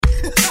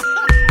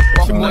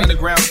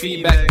Underground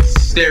feedback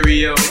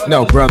stereo.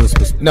 No brothers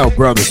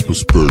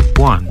perspective.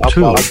 1,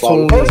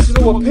 2.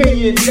 Personal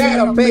opinion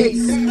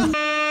database.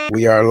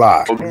 We are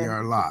live.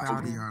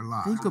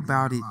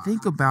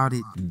 Think about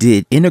it.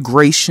 Did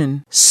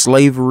integration,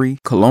 slavery,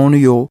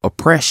 colonial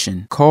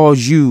oppression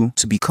cause you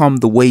to become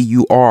the way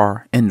you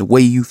are and the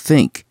way you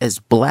think as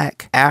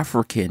Black,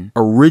 African,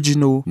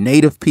 original,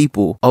 native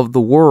people of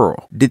the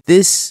world? Did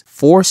this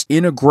forced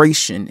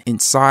integration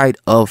inside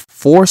of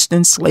forced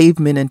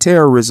enslavement and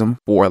terrorism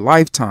for a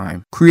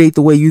lifetime create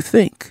the way you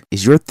think?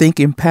 Is your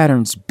thinking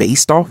patterns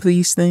based off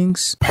these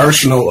things?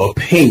 Personal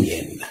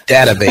opinion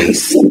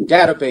database.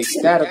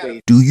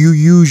 Do you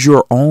use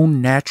your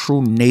own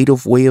natural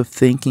native way of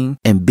thinking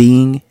and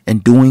being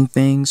and doing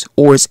things?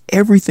 Or is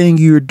everything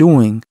you're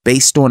doing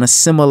based on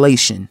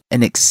assimilation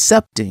and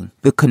accepting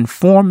the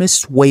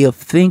conformist way of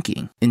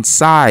thinking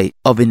inside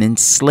of an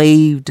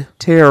enslaved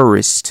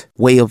terrorist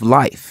way of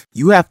life?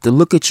 You have to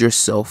look at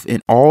yourself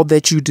in all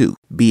that you do,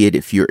 be it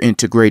if you're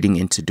integrating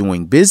into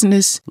doing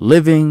business,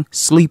 living,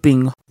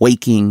 sleeping,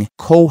 waking,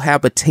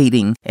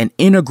 cohabitating, and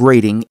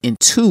integrating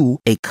into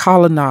a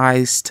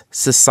colonized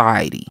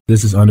society.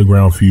 This is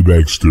Underground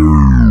Feedback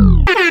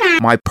Stereo.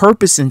 My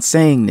purpose in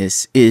saying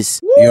this is,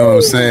 You know what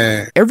I'm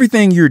saying?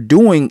 everything you're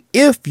doing,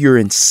 if you're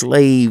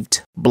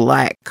enslaved,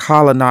 Black,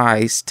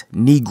 colonized,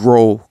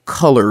 Negro,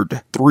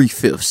 colored,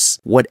 3/5,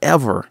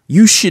 whatever,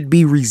 you should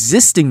be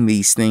resisting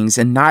these things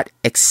and not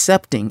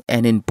accepting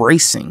and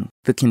embracing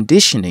the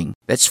conditioning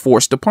that's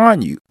forced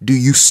upon you. Do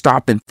you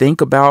stop and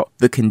think about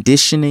the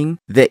conditioning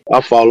that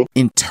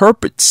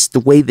interprets the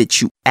way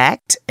that you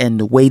act and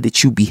the way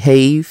that you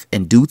behave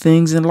and do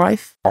things in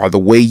life? Are the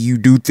way you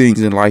do things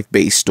in life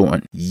based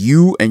on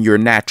you and your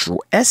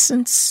natural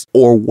essence,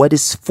 or what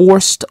is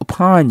forced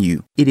upon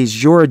you? It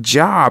is your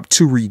job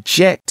to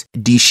reject,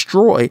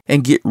 destroy,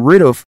 and get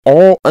rid of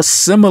all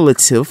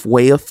assimilative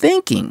way of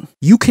thinking.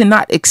 You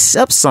cannot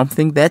accept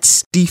something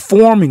that's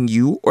deforming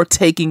you or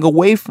taking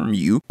away from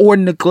you or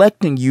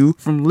neglecting you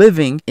from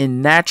living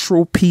in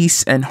natural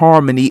peace and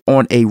harmony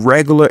on a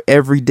regular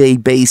everyday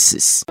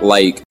basis.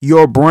 Like,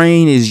 Your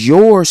brain is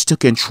yours to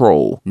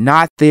control,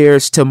 not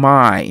theirs to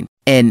mine,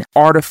 and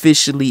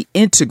artificially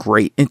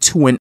integrate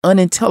into an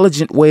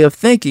unintelligent way of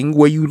thinking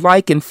where you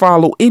like and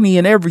follow any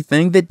and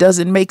everything that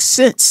doesn't make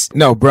sense.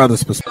 No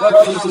brothers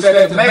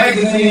perspective.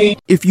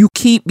 If you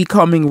keep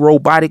becoming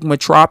robotic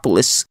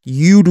metropolis,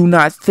 you do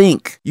not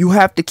think. You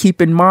have to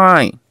keep in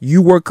mind,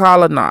 you were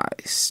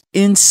colonized,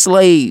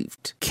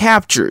 enslaved,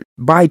 captured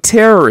by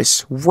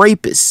terrorists,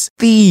 rapists,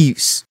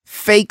 thieves,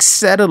 fake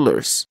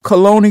settlers,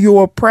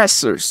 colonial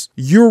oppressors,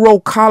 Euro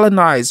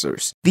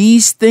colonizers.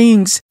 These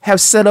things have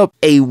set up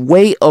a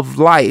way of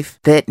life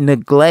that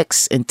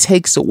neglects and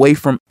takes away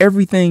from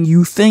everything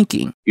you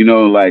thinking.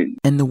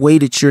 And the way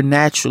that you're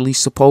naturally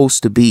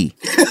supposed to be.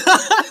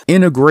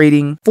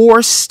 Integrating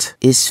forced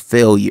is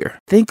failure.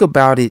 Think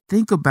about it.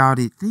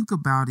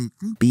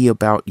 Be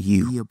about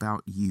you. Be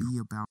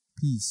about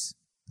peace.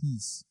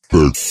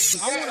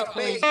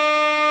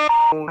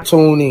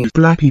 Tune in.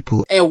 Black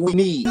people. And we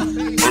need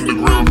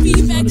underground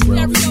feedback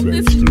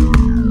stereo.